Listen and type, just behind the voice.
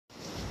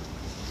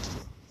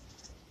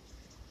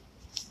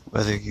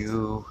Whether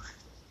you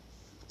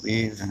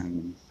believe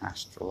in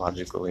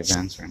astrological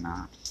events or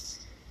not,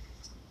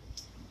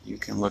 you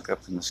can look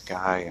up in the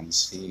sky and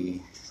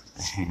see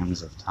the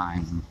hands of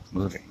time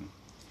moving.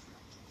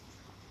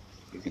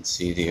 You can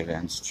see the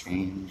events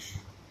change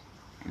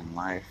in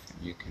life,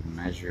 and you can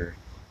measure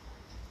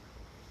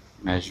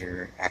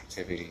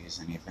activities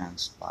and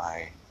events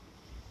by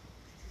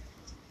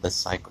the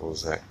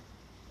cycles that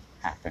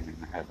happen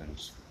in the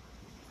heavens.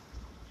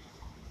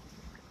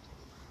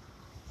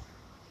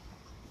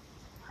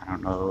 I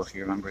don't know if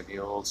you remember the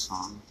old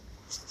song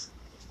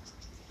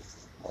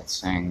that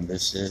sang,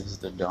 "This is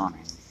the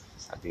dawning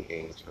of the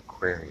age of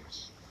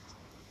Aquarius."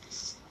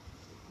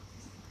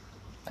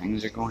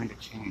 Things are going to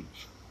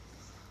change.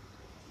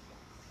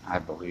 I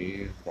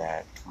believe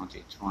that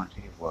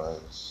 2020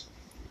 was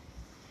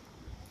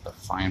the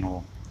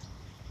final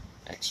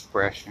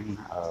expression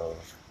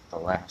of the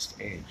last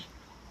age.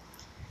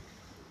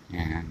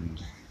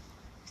 And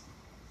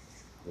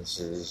this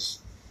is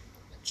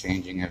a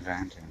changing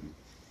event, and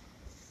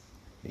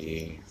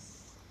the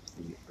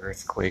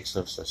earthquakes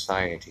of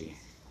society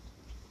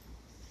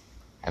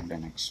have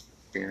been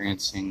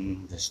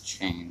experiencing this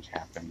change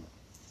happen,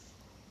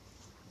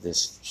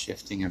 this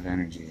shifting of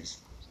energies.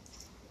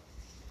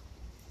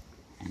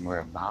 And we're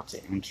about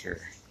to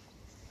enter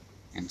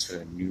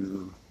into a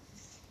new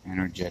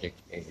energetic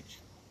age.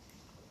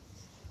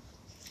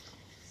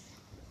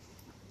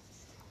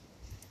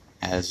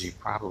 As you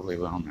probably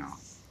well know,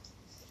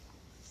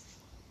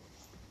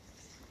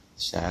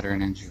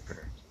 Saturn and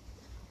Jupiter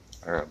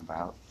are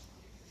about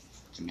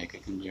to make a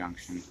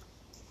conjunction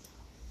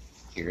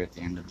here at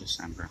the end of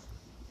December.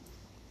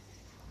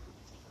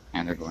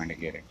 And they're going to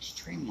get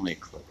extremely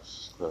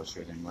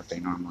closer than what they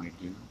normally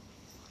do.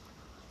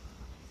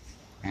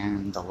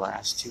 And the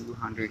last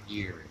 200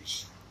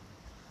 years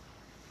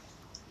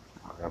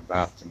are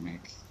about to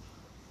make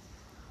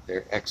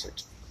their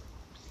exit.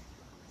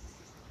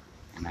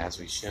 And as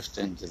we shift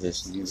into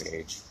this new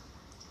age,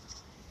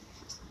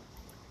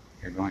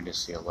 you're going to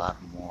see a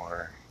lot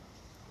more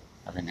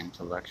of an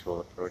intellectual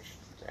approach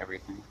to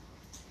everything.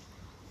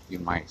 You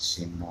might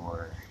see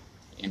more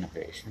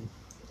innovation.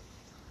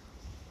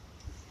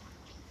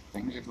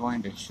 Things are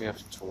going to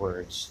shift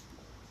towards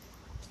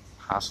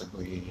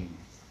possibly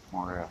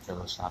more a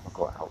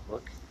philosophical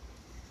outlook.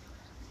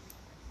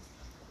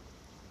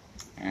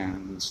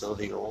 And so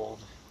the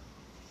old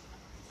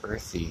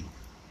earthy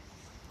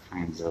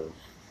kinds of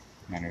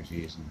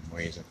energies and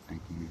ways of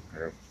thinking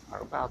are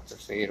about to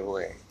fade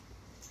away.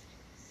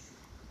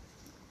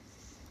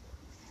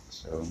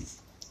 So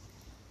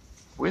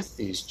with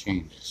these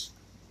changes,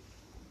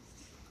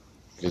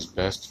 it is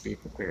best to be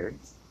prepared.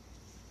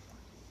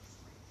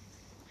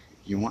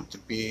 You want to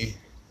be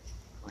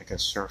like a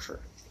surfer.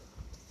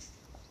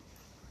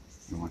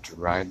 You want to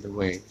ride the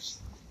waves.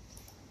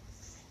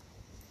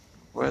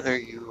 Whether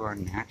you are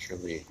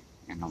naturally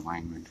in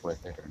alignment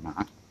with it or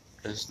not,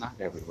 because not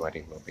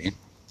everybody will be.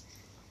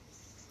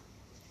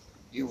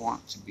 You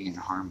want to be in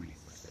harmony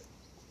with it.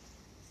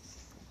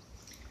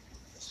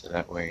 So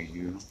that way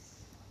you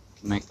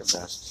can make the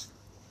best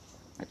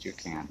that you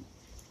can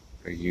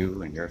for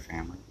you and your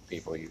family, the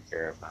people you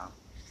care about,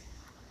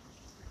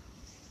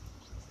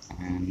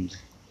 and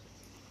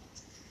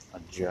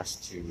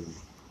adjust to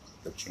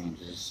the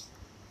changes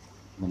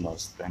the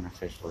most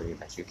beneficially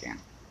that you can.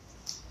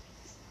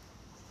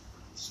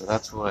 So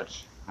that's what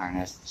our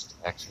next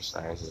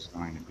exercise is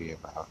going to be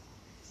about.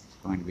 It's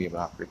going to be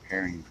about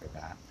preparing for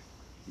that,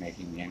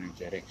 making the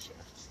energetic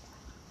shift,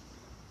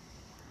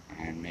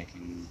 and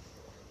making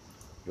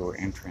your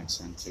entrance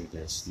into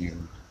this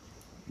new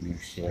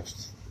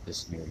shift,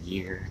 this new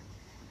year,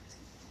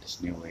 this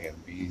new way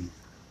of being,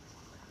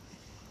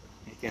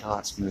 make it a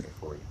lot smoother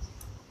for you.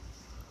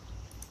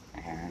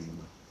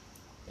 And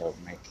it'll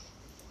make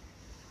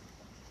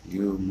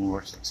you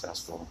more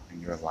successful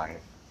in your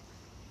life,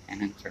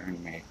 and in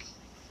turn make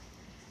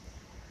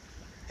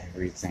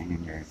everything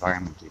in your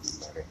environment even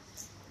better.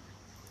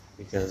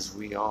 Because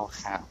we all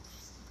have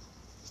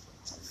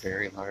a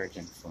very large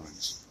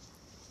influence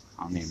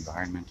on the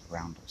environment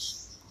around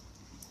us.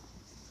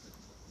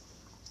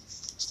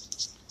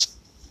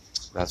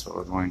 So that's what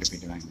we're going to be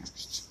doing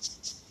next.